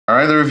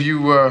either of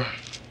you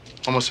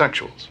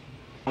homosexuals?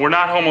 We're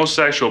not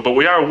homosexual, but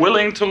we are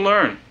willing to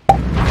learn.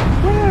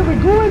 Where are we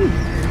going?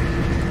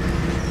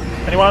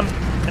 Anyone?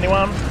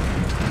 Anyone?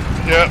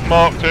 Yeah,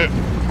 marked it.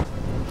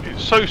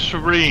 It's so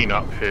serene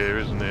up here,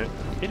 isn't it?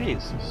 It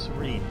is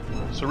serene.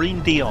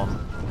 Serene Dion.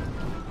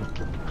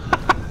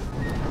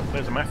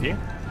 There's a Matthew.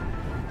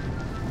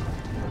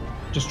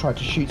 Just tried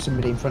to shoot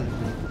somebody in front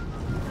of me.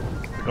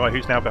 The guy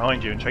who's now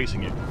behind you and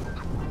chasing you.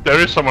 There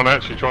is someone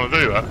actually trying to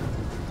do that.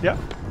 Yep.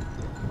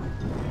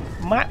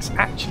 Matt's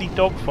actually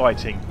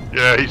dogfighting.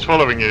 Yeah, he's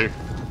following you.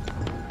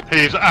 He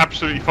is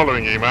absolutely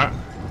following you, Matt.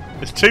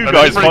 There's two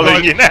guys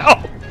following you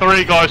now.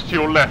 3 guys to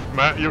your left,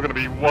 Matt. You're going to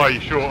be way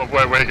short of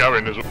where we're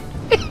going as well.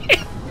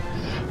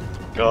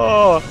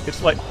 God,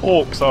 it's like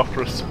hawks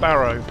after a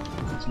sparrow.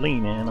 It's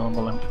leaning on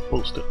the lamp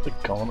post at the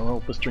corner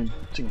of the street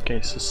in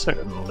case a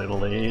certain little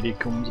lady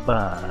comes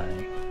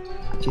by.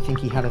 Do you think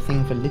he had a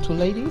thing for little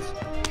ladies?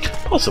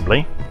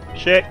 Possibly.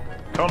 Shit.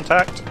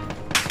 Contact.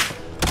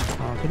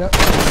 Mark it up.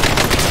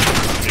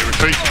 He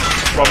retreats.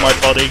 From my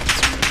body.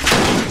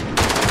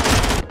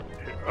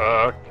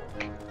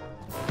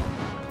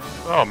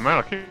 Oh man,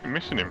 I keep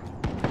missing him.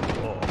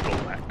 Oh, go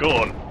on, Matt. Go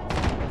on.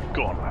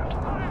 Go on, Matt.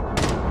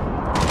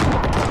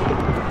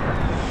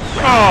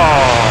 Oh!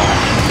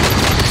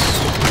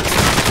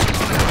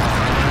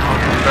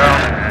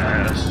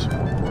 Yes.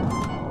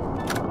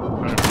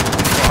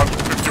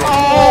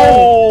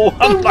 Oh!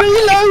 The Unlucky.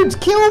 reload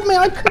killed me!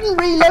 I couldn't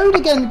reload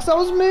again because I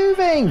was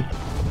moving!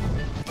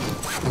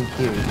 Thank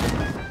you.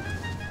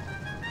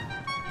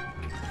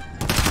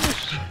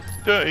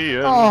 Dirty,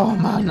 Oh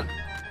man!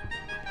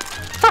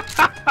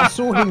 I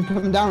saw him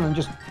come down and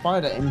just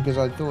fired at him because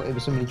I thought it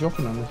was somebody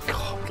dropping on us.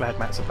 God, I'm glad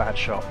Matt's a bad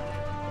shot.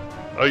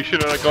 Oh, you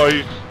should have that guy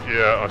who's...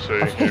 Yeah, I see.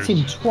 I've hit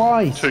him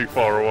twice! Too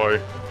far away.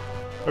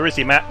 Where is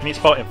he, Matt? Can you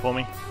spot him for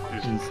me?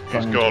 He's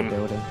Into gone. the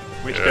building.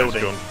 Which Yeah,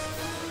 building? he's gone.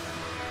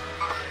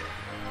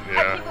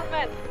 Yeah.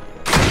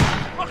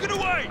 Rocket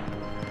away!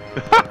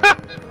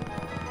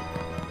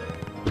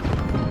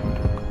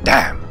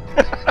 Damn!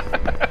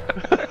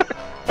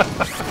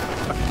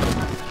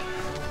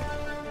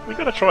 We've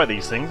got to try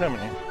these things, haven't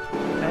we?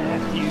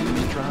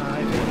 Matthew's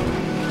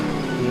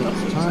driving.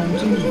 It's time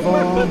to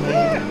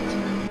vomit.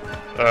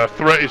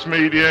 Threat is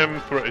medium.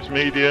 Threat is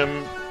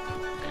medium.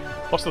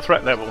 What's the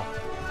threat level?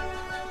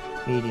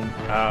 Medium.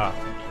 Ah.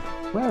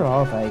 Where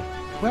are they?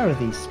 Where are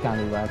these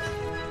scallywags?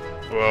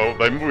 Well,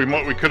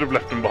 we could have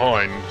left them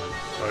behind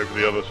over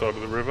the other side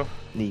of the river.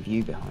 Leave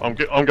you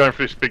behind. I'm going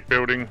for this big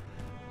building.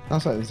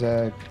 Sounds like there's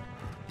a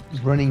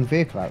running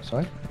vehicle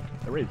outside.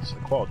 There is, a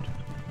quad.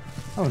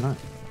 Oh no.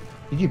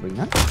 Did you bring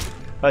that?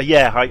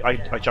 Yeah,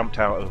 I jumped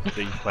out of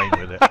the plane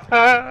with it.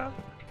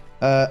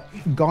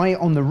 Guy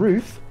on the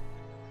roof.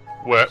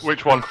 Where?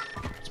 Which one?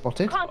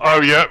 Spotted.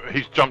 Oh yeah,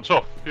 he's jumped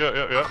off.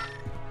 Yeah.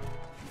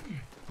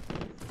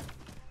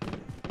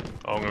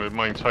 I'm going to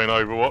maintain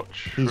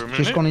Overwatch He's for a minute.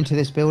 just gone into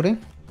this building.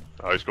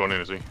 Oh, he's gone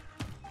in, is he?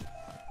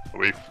 Are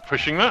we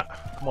pushing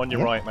that? Come on, you're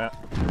Yep. right, Matt.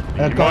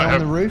 A You guy might on have-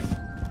 the roof.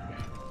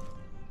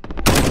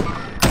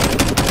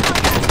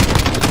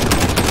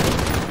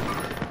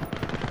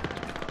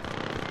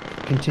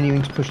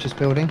 Continuing to push this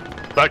building.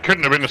 That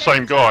couldn't have been the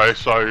same guy,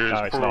 so No,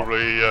 it's it's not.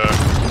 probably...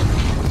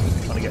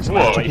 Trying to get some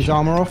What? Took his information.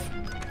 armour off.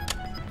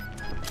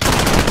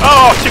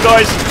 Oh, 2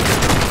 guys!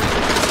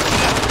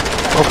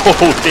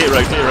 Oh, dear,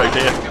 oh dear, oh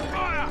dear.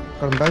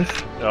 Got them both.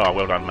 Oh,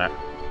 well done, Matt.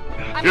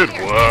 Good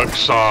work,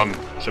 son. So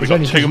we've It's got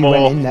only 'cause 2 you more.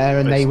 went in there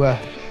and they were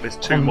There's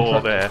 2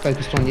 more there.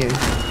 focused on you.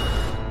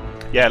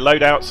 Yeah,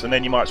 loadouts, and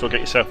then you might as well get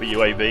yourself a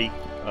UAV.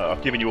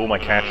 I've given you all my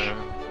cash.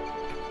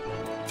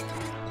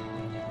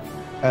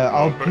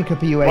 I'll pick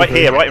up a UAV. Right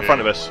here, right in front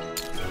of us.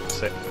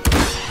 That's it.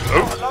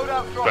 Oh,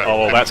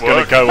 Oh, that's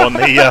going to go on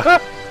the... is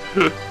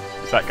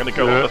that going to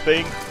go on the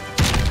thing?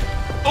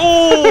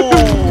 Oh!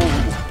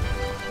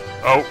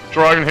 Oh,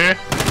 drone here.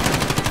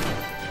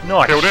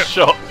 Nice Killed it.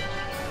 shot.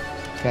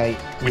 Okay.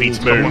 We need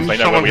to move. They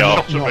know where we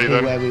are. Someone shot Not at me be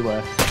then. where we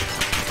were.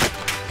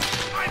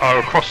 Oh,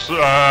 across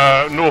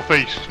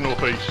northeast.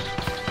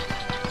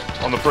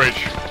 On the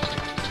bridge.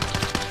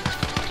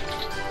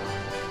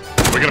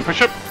 We're going to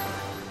push it?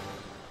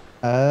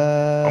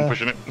 I'm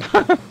pushing it.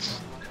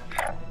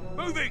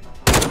 Moving!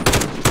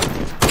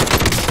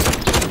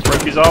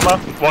 Broke his armour.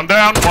 One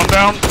down.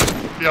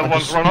 The other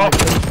one's run off.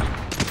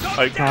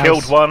 Oh,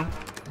 killed one.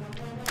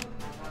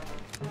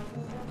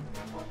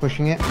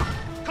 Pushing it.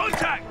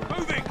 Contact!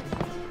 Moving!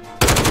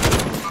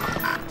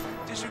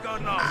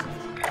 Disregard last.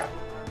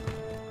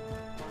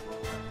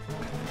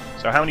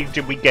 So how many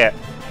did we get?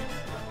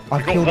 I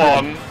We got killed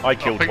one. I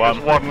killed think one.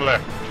 there's one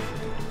left.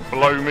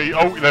 Below me.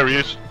 Oh, there he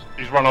is.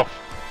 He's run off.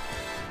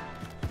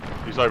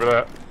 He's over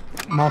there.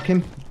 Mark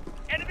him.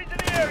 Enemies in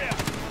the area!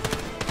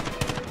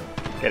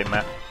 Get him,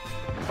 Matt.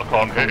 I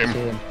can't hit See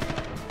him.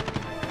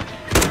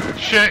 him.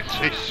 Shit,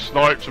 he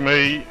sniped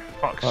me.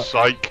 Fuck's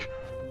sake.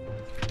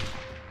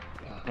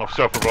 I've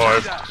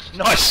self-revived.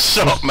 Nice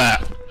shot,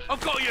 Matt.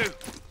 I've got you!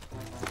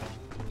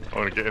 I'm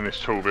gonna get in this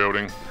tall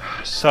building.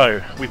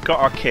 So, we've got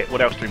our kit.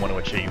 What else do we want to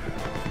achieve?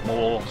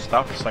 More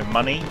stuff, so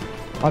money.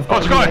 I've Oh, got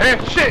it's got here.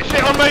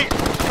 Shit on me.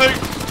 Two.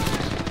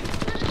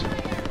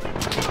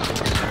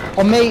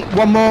 on me.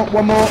 One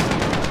more.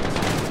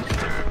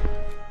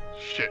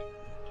 Shit.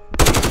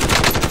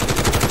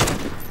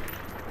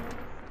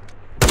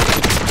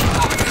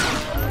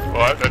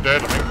 Alright, they're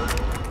dead, I think.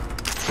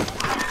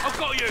 I've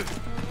got you.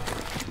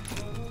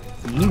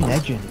 You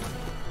legend.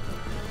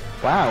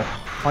 Wow,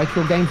 high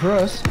kill game for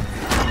us.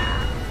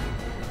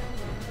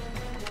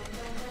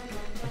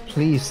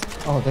 Please.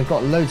 Oh, they've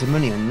got loads of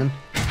money on them.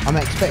 I'm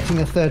expecting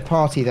a third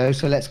party though,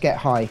 so let's get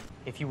high.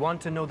 If you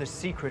want to know the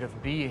secret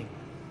of being,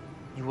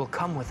 you will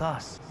come with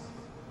us.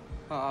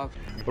 We're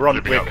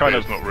Living up kind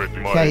there's of not really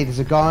Okay, mine. there's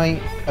a guy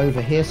over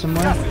here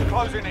somewhere.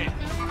 Closing in.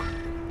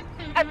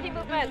 Empty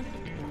movement.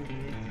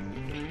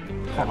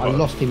 Oh, I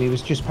lost him, he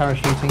was just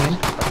parachuting in.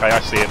 okay. I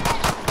see him.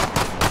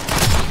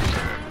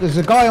 There's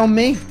a guy on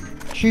me,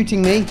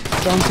 shooting me,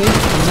 Dante.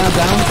 I'm now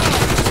down.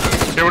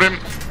 Killed him.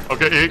 I'll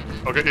get you.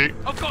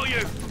 I've got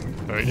you.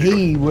 No, you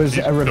He got- was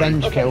he's a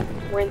revenge Okay, kill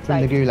we're from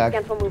the inside. gulag.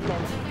 Scan for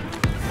movement.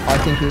 I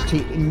think it's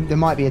there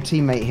might be a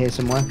teammate here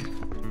somewhere. The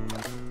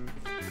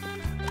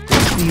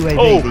UAV,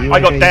 Oh, the UAV. I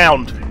got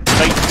downed.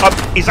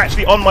 He's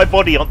actually on my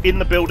body, in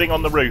the building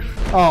on the roof.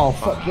 Oh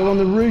fuck, you're on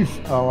the roof.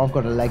 Oh, I've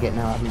got to leg it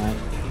now, haven't I?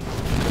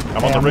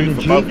 I'm on the I'm roof in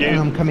the above Jeep and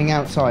you. I'm coming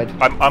outside.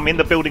 I'm in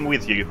the building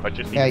with you. I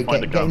just need Yeah, to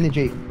find a get in gun. the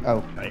Jeep.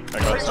 Oh, Okay,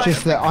 hang on. it's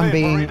just that I'm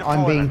being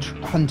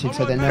hunted,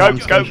 so they know Go, I'm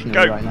go,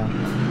 stationary go. right now.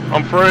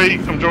 I'm free.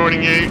 I'm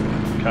joining you.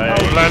 Okay.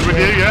 I'll land with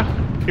you, yeah?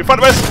 In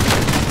front of us!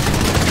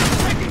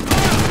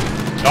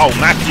 Oh,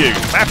 Matthew. I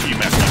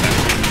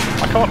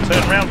can't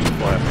turn around to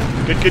fire.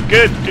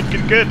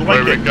 Good. Where Like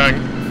are we it. going?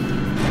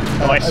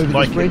 Nice, Over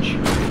like this bridge. it.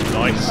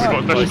 Nice.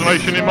 got a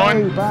destination in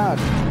mind? So bad.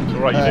 It's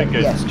alright, you did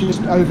good. Yes,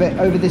 just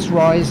over this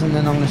rise, and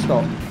then I'm gonna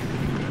stop.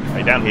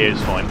 Hey, down here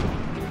is fine.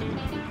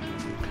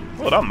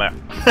 Well done, Matt.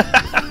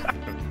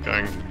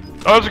 Going.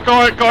 Oh, there's a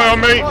guy on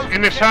me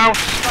in this house.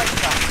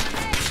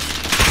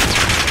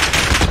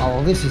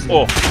 Oh, this is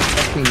Oh. a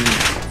fucking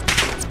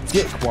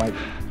dick wipe.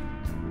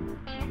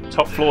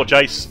 Top floor,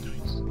 Jace.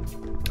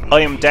 I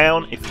am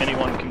down if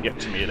anyone can get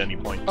to me at any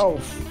point. Oh,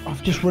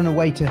 I've just run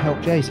away to help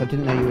Jace. I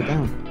didn't know you were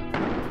down.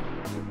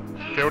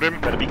 Killed him.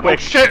 Better be Oh quick.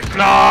 shit!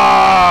 No!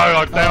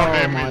 I downed Oh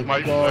him. my His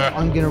mate's god, there.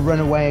 I'm gonna run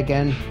away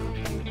again.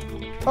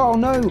 Oh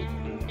no!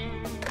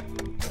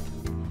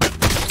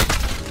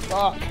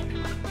 Fuck.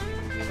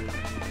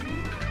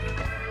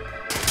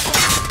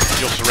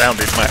 You're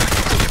surrounded, Matt.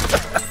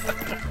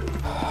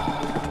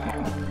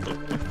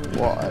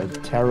 What a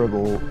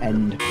terrible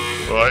end.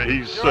 Right,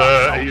 he's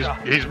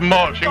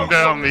marching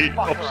down the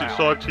opposite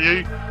side to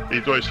you.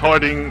 He's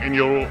hiding in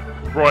your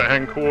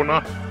right-hand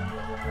corner,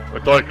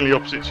 diagonally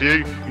opposite to you.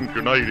 You can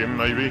grenade him,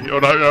 maybe. Oh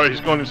no, he's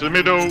gone into the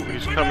middle.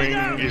 He's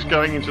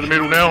going into the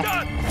middle now.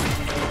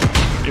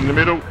 In the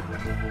middle.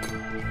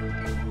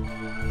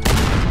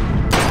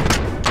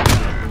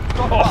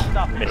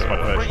 Oh, missed my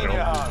first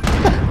shot.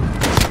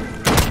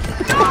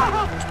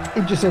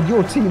 It just said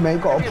your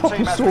teammate got a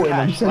proper sorting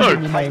and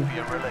sending your name.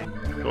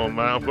 Go on,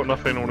 man. I've got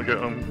nothing. I want to get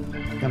on.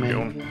 Come Get in.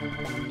 on.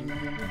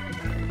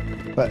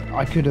 But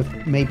I could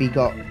have maybe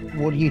got.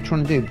 What are you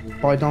trying to do?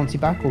 Buy Dante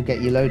back or get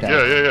your load out?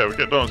 Yeah. We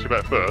get Dancy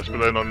back first, but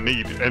then I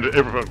need. And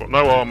everything. I've got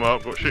no armor.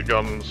 I've got shit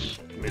guns.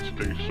 Need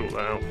to sort that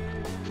out.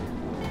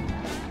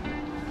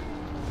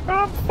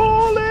 I'm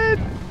falling!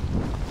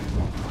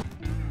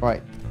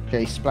 Right,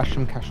 Jay, splash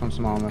some cash on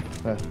some armor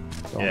for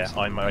Dante. Yeah,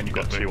 I'm only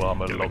got 2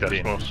 armor Get the logged gas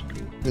in. mask.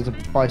 There's a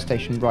buy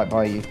station right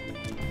by you.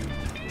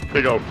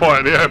 Big old fight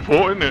at the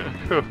airport, isn't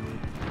it?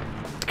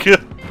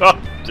 Oh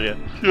dear.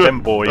 Yeah. Them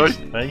boys.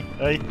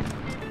 Hey.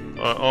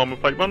 Armor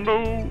plate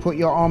bundle. Put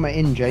your armor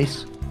in,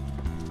 Jace.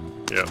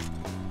 Yeah.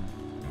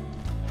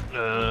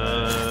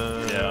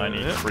 Yeah, I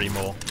need 3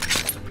 more.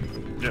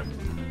 Yeah.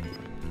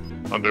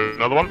 I'll do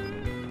another one.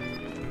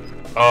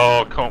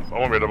 Oh, I can't. I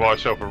won't be able to buy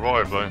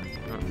self-revive though.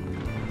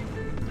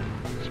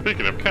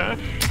 Speaking of cash.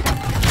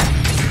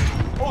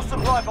 All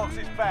supply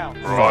boxes found.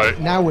 Right.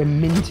 Now we're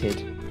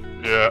minted.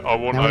 Yeah, I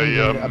want Now we're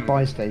gonna get a a.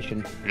 buy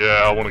station.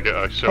 Yeah, I want to get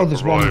a Oh,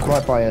 there's one self-revive.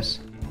 right by us.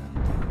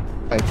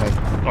 Okay.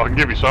 I can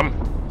give you some.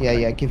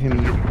 Yeah, give him.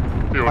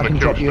 You're I on can the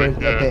kill drop you a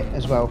streak. Yeah. bit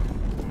as well.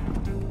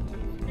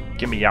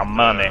 Give me your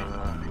money.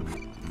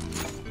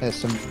 There's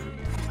some.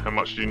 How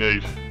much do you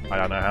need? I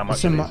don't know how much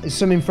Some, it is.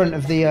 some in front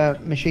of the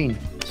machine.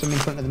 Some in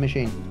front of the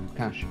machine.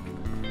 Cash.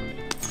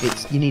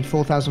 You need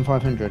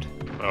 4,500.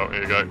 Oh,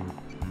 here you go.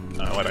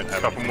 No, I don't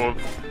have Couple more.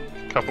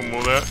 Couple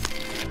more there.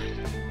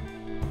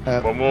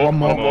 One One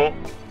more.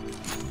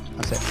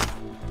 That's it.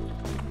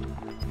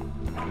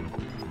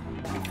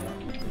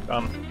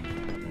 Done.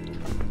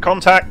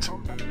 Contact!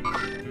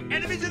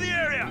 Enemies in the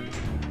area.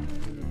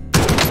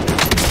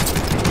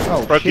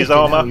 Oh, Broke shit, his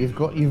armor.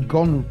 You've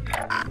gone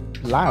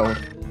loud.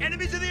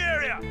 Enemies in the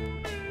area.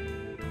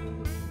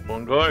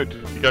 One guy.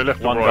 Did you go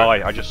left One or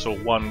right? guy, I just saw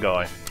one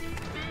guy.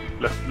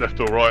 Left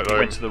or right He though?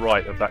 went to the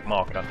right of that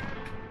marker.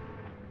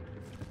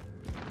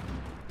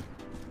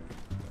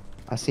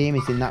 I see him.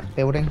 He's in that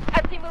building.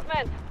 Empty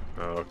movement.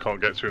 I can't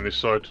get to him this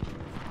side.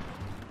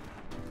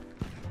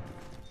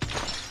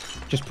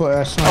 Just put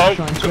a sniper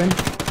shot into him.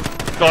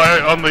 Guy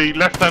on the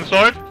left-hand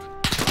side.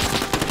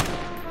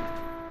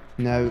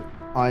 No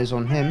eyes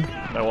on him.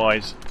 No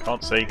eyes.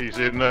 Can't see. He's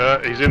in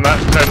that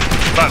tent.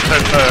 That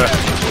tent there.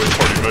 Oh, he's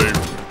probably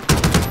moved.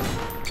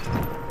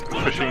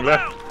 Pushing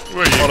left.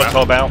 Where are you, Matt?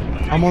 Molotov out.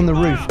 I'm on the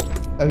roof,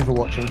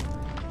 overwatching.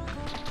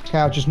 Okay,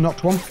 I just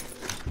knocked one.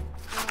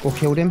 Or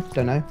killed him,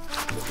 don't know.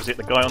 Was it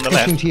the guy on the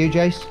Pushing left? to you,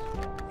 Jace.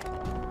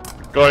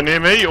 Guy near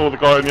me or the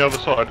guy on the other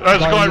side? There's a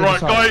guy on the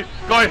right. other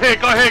Guy here.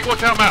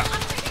 Watch out, Matt.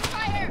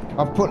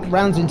 I've put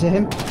rounds into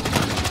him.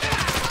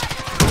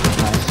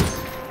 Nice.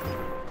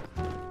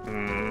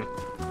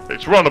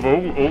 It's runnable.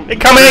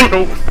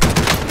 Incoming!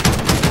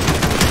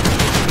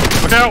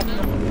 Look out!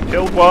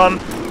 Killed one.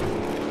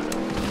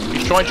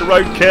 He's trying to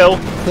roadkill.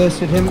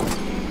 Thirsted him.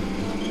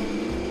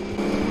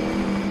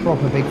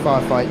 Proper big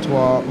firefight to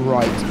our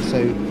right,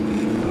 so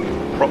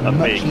Proper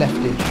much big.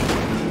 leftage.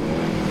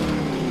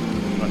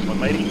 Nice one,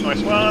 matey.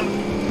 Nice one.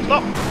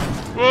 Stop.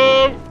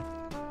 Whoa!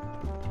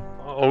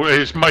 Oh,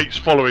 his mate's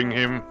following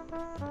him.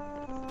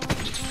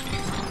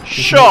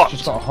 His Shot. mate's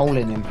just got a hole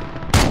in him.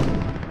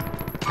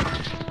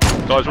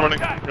 Guys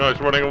running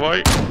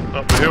away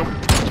up the hill.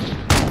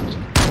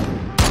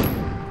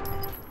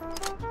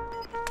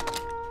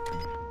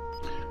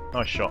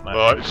 Nice shot, man.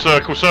 Right,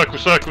 circle.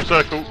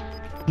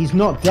 He's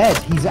not dead,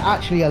 he's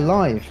actually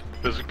alive.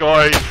 There's a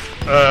guy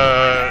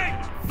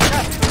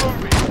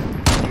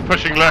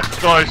pushing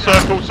left. Guy,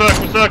 circle.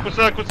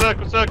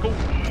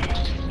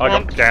 I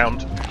got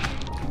downed.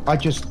 I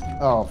just...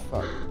 oh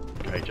fuck.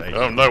 Okay, Jason.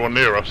 Oh, no one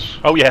near us.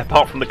 Oh yeah,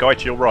 apart from the guy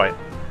to your right.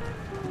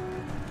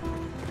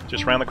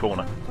 Just round the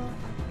corner.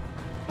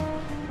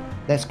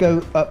 Let's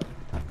go up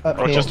Oh,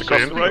 here. just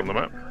across See the anything on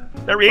road. the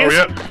map? There he Oh is.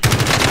 yeah.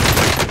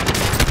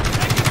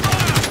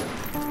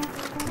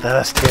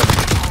 Thirsty.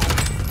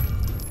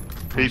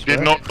 He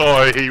did not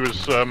die. He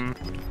was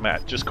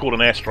Matt, just call an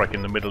airstrike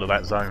in the middle of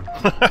that zone.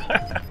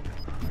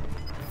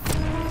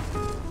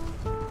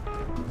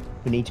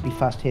 We need to be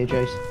fast here,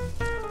 Jace.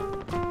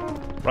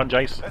 Run,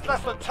 Jace. There's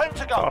less than 10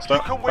 to go. Faster.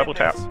 You can win Double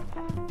tap. this.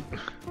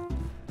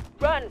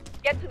 Run!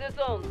 Get to the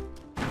zone!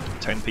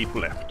 10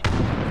 people left.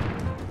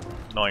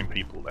 9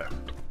 people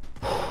left.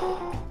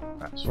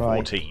 That's 4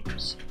 Right.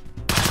 teams.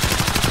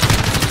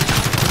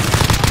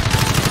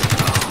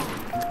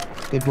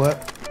 Good work.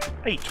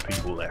 8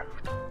 people left.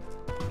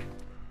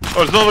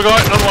 Oh, there's another guy.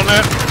 Another one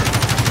there.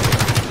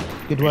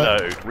 Good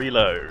work.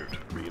 Reload.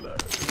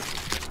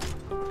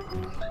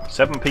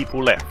 7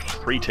 people left.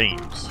 3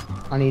 teams.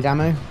 I need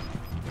ammo.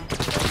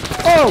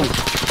 Oh!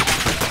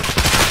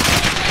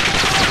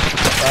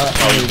 That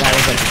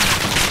was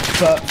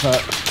a...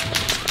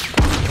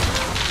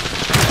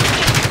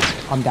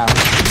 I'm down.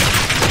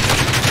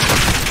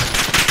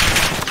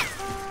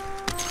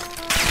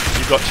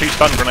 You've got 2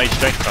 stun grenades,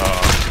 Jake.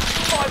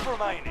 5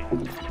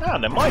 remaining. Ah,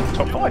 never mind.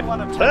 Top 5.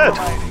 1 of 10 Third.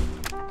 remaining.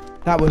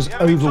 That was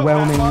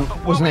overwhelming,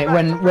 wasn't it?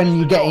 When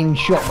you're getting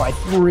shot by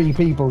 3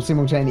 people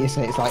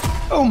simultaneously, it's like,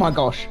 oh my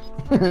gosh,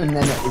 and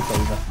then it's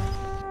over.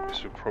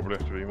 This will probably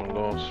have to be my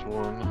last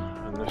one,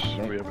 unless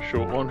we have a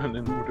short one, and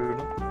then we'll do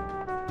another.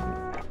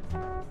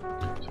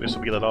 So this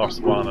will be the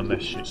last one,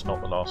 unless it's not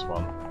the last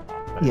one.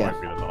 Then Yeah. It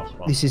won't be the last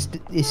one. This is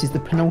the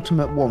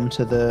penultimate one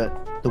to the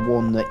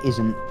one that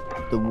isn't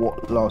the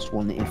last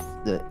one if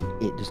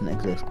it doesn't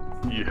exist.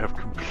 You have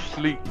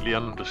completely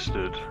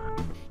understood.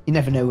 You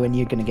never know when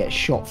you're going to get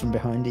shot from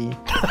behind you.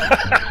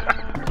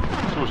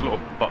 There's always a lot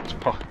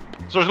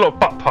of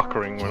butt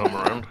puckering when I'm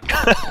around.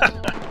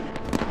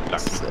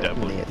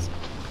 Certainly is.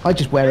 I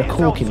just wear a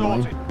cork in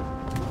mine.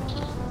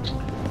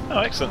 Oh,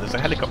 excellent. There's a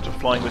helicopter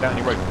flying without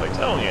any rope plates.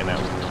 Oh, yeah, now.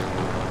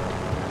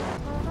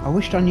 I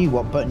wished I knew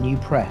what button you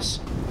press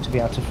to be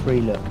able to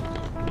free look.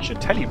 It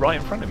should tell you right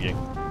in front of you.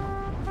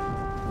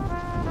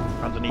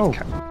 Underneath. Oh.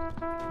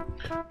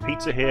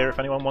 Pizza here if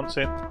anyone wants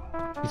it.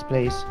 Yes,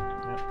 please.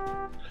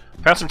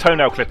 Found some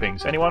toenail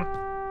clippings. Anyone?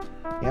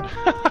 Yep.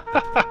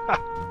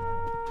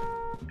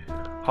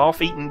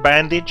 Half-eaten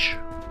bandage.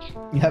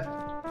 Yep.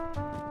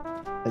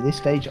 At this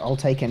stage, I'll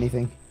take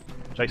anything.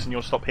 Jason,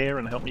 you'll stop here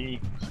and help me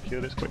secure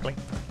this quickly.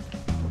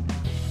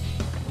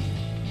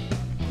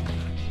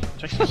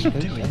 Jason, what are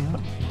you doing?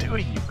 What are you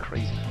doing, you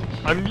crazy?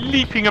 I'm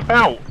leaping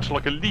about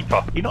like a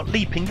leaper. You're not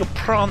leaping, you're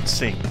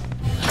prancing.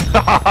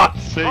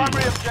 See?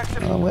 Primary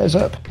objective. Oh, where's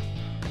up?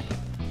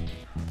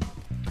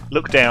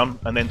 Look down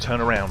and then turn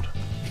around.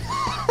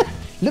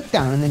 Look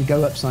down and then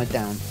go upside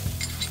down.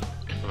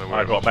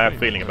 I've got a bad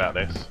feeling about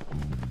this.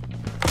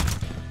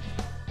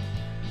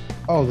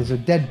 Oh, there's a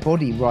dead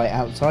body right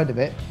outside of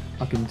it.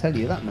 I can tell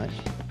you that much.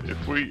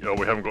 If we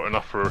haven't got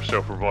enough for a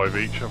self-revive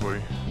each, have we?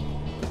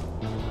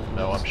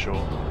 No, I'm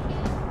sure.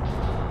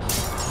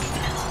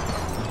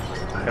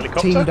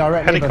 Helicopter? Team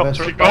directly above us.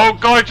 Helicopter. Oh,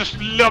 guy just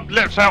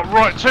leapt out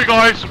right. 2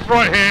 guys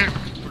right here,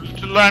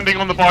 landing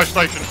on the buy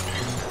station.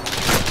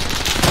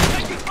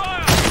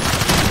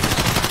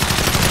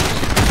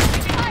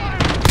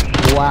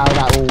 Wow,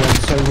 that all went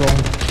so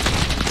wrong.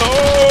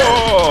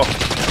 Oh!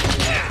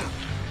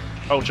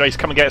 Oh, Jace,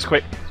 come and get us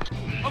quick.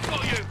 I've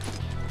got you.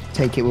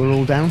 Take it, we're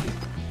all down.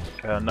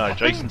 No,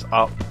 Jason's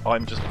up.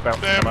 I'm just about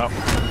to come up.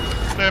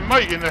 Their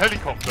mate in the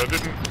helicopter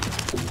didn't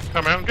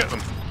come out and get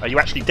them. Are you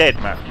actually dead,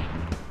 Matt?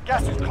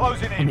 Gas is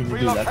closing I'm in. in the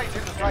gulag.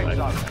 Relocating the safe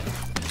zone.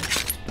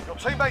 Your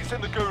teammates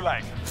in the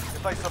gulag.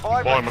 If they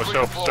survive, Buy they can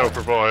myself redeploy.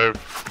 self-revive.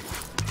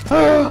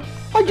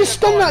 I just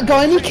stunned that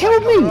guy and he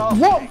killed me!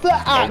 What the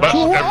Oh,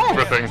 actual that's F?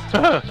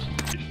 everything.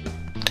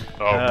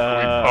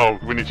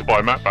 We need to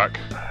buy Matt back.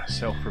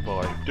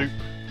 Self-revive. Dupe.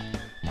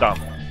 Done.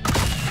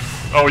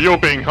 Oh, you're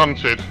being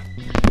hunted.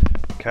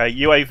 Okay,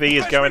 UAV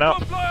is going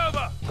up.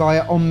 Guy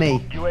on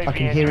me. I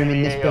can hear him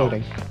in this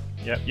building.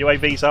 Yep,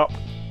 UAV's up.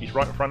 He's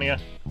right in front of you.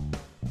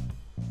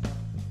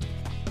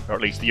 Or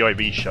at least the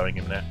UAV's showing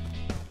him there.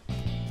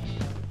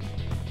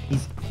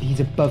 He's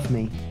above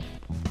me.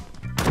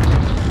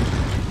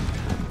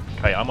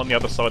 Okay, I'm on the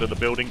other side of the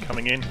building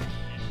coming in.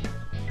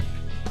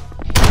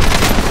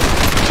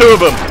 Two of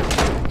them!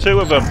 Two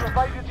of them!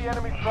 Evaded the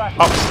enemy track.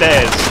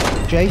 Upstairs!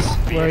 Jace,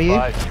 where are you?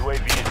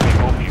 UAV is being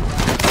overviewed.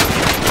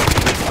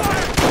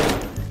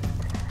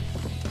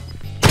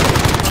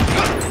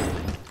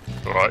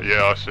 Alright,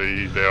 yeah, I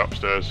see. They're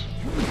upstairs.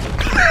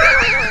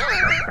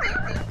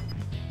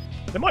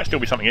 There might still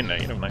be something in there,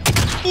 you don't know.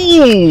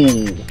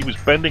 Ooh! He was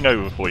bending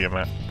over for you,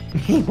 Matt.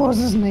 He was,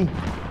 isn't he?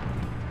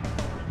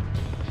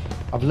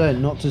 I've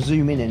learned not to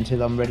zoom in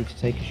until I'm ready to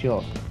take a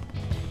shot.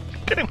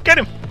 Get him! Get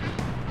him!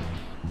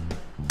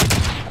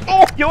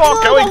 Oh, you are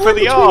No, going that for went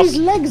the between arse! his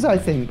legs, I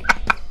think.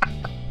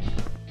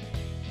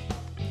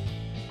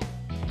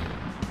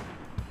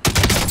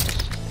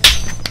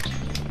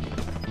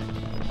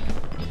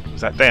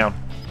 Is that down?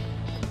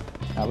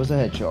 That was a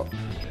headshot.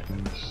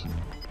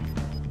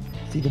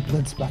 See the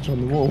blood splatter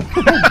on the wall.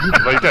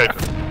 Are they dead?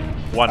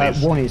 One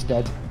is. One is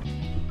dead.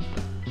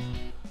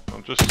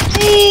 I'm just...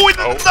 Ooh, in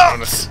the Oh,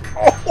 nuts!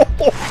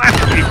 Oh,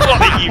 Matthew,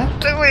 what are you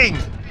doing?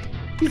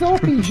 He's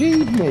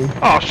RPG'd me.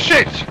 Oh,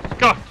 shit!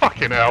 God,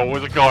 fucking hell,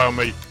 there's a guy on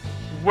me.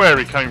 Where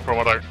he came from,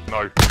 I don't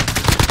know.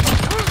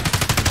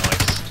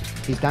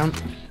 Nice. He's down.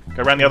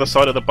 Go around the other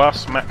side of the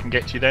bus, Matt can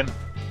get you then.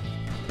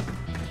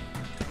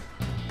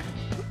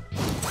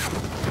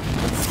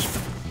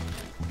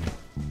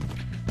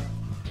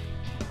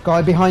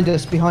 Guy behind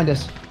us, behind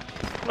us.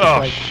 Oh,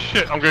 Right.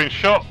 shit, I'm getting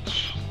shot.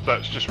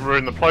 That's just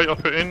ruined the plate I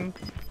put in.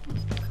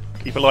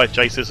 Keep alive,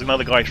 Jace, there's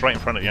another guy right in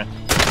front of you.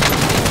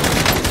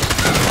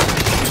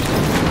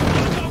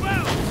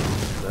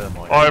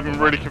 I'm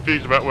really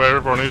confused about where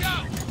everyone is.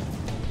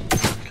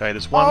 Okay,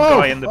 there's one Oh,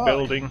 guy in the fuck.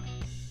 building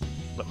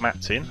that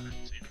Matt's in.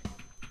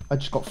 I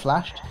just got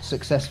flashed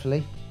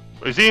successfully.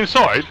 Is he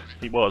inside?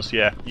 He was,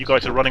 yeah. You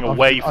guys are running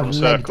away from I've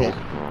legged circle, it.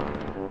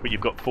 but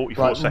you've got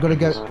 44 Right, we've got to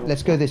seconds. go.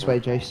 Let's go this way,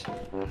 Jace.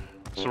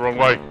 It's the wrong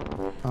way.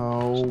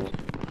 Oh.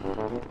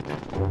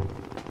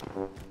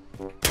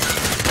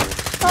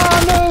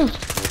 Oh no!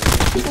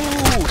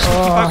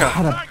 Oh, I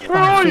had a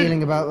bad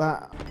feeling about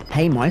that.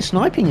 Hey, my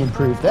sniping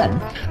improved then.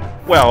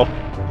 Well,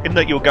 in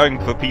that you're going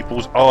for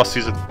people's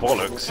arses and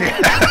bollocks.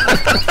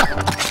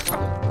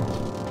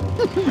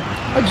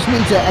 I just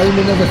need to aim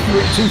another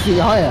 2 feet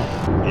higher.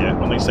 Yeah,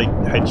 when they say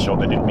headshot,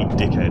 they didn't mean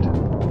dickhead.